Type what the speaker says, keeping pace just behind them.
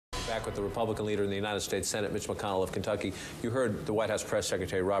Back with the Republican leader in the United States Senate, Mitch McConnell of Kentucky. You heard the White House Press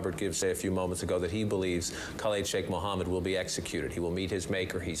Secretary Robert Gibbs say a few moments ago that he believes Khalid Sheikh Mohammed will be executed. He will meet his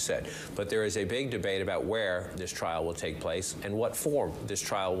maker, he said. But there is a big debate about where this trial will take place and what form this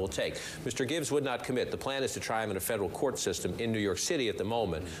trial will take. Mr. Gibbs would not commit. The plan is to try him in a federal court system in New York City at the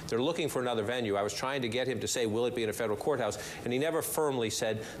moment. They're looking for another venue. I was trying to get him to say, will it be in a federal courthouse? And he never firmly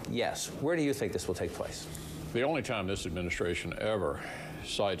said yes. Where do you think this will take place? The only time this administration ever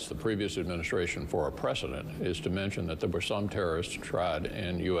cites the previous administration for a precedent is to mention that there were some terrorists tried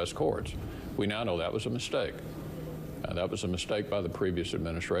in U.S. courts. We now know that was a mistake. That was a mistake by the previous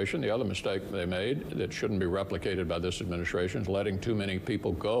administration. The other mistake they made that shouldn't be replicated by this administration is letting too many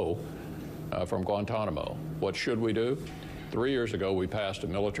people go from Guantanamo. What should we do? 3 years ago, we passed a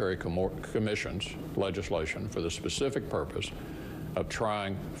military commissions legislation for the specific purpose of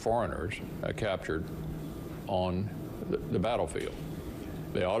trying foreigners captured on the battlefield.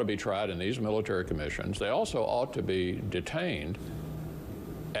 They ought to be tried in these military commissions. They also ought to be detained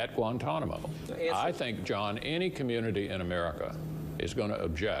at Guantanamo. I think, John, any community in America is going to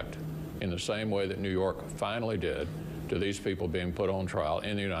object in the same way that New York finally did to these people being put on trial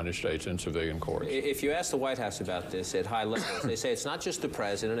in the United States in civilian courts. If you ask the White House about this at high levels, they say it's not just the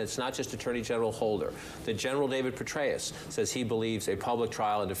president, it's not just Attorney General Holder. That General David Petraeus says he believes a public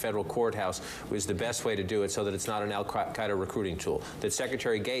trial in a federal courthouse is the best way to do it so that it's not an al-qaeda recruiting tool. That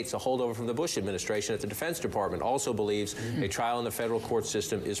Secretary Gates, a holdover from the Bush administration at the Defense Department, also believes a trial in the federal court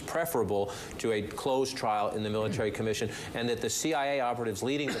system is preferable to a closed trial in the military commission, and that the CIA operatives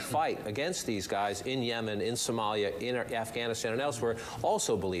leading the fight against these guys in Yemen, in Somalia, in Afghanistan and elsewhere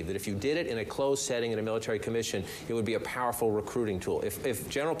also believe that if you did it in a closed setting in a military commission, it would be a powerful recruiting tool. If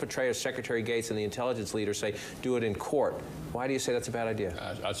General Petraeus, Secretary Gates, and the intelligence leaders say do it in court, why do you say that's a bad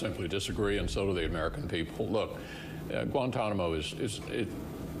idea? I simply disagree, and so do the American people. Look, Guantanamo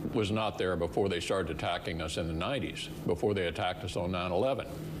was not there before they started attacking us in the 90s, before they attacked us on 9/11.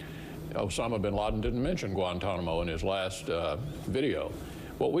 Osama bin Laden didn't mention Guantanamo in his last video.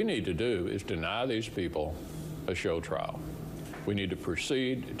 What we need to do is deny these people a show trial. We need to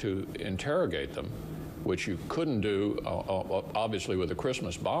proceed to interrogate them, which you couldn't do, obviously, with a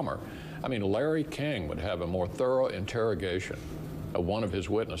Christmas bomber. I mean, Larry King would have a more thorough interrogation of one of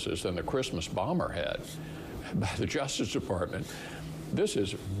his witnesses than the Christmas bomber had by the Justice Department. This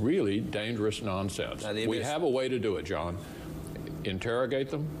is really dangerous nonsense. We have a way to do it, John.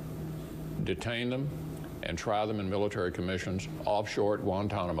 Interrogate them, detain them, and try them in military commissions offshore at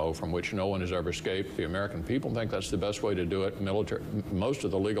Guantanamo, from which no one has ever escaped. The American people think that's the best way to do it. Most of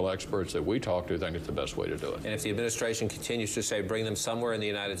the legal experts that we talk to think it's the best way to do it. And if the administration continues to say bring them somewhere in the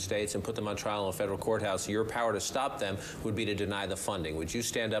United States and put them on trial in a federal courthouse, your power to stop them would be to deny the funding. Would you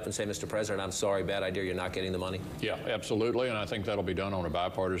stand up and say, Mr. President, I'm sorry, bad idea, you're not getting the money? Yeah, absolutely, and I think that'll be done on a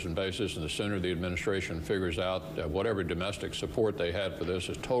bipartisan basis, and the sooner the administration figures out whatever domestic support they had for this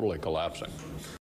is totally collapsing.